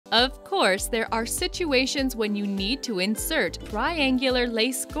Of course, there are situations when you need to insert triangular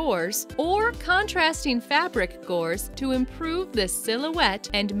lace gores or contrasting fabric gores to improve the silhouette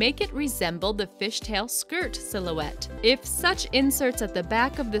and make it resemble the fishtail skirt silhouette. If such inserts at the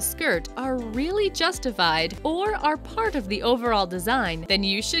back of the skirt are really justified or are part of the overall design, then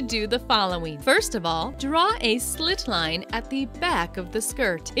you should do the following. First of all, draw a slit line at the back of the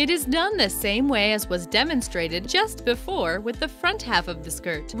skirt. It is done the same way as was demonstrated just before with the front half of the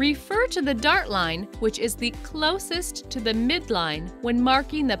skirt. Refer to the dart line, which is the closest to the midline, when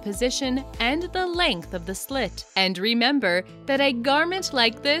marking the position and the length of the slit. And remember that a garment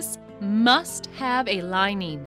like this must have a lining.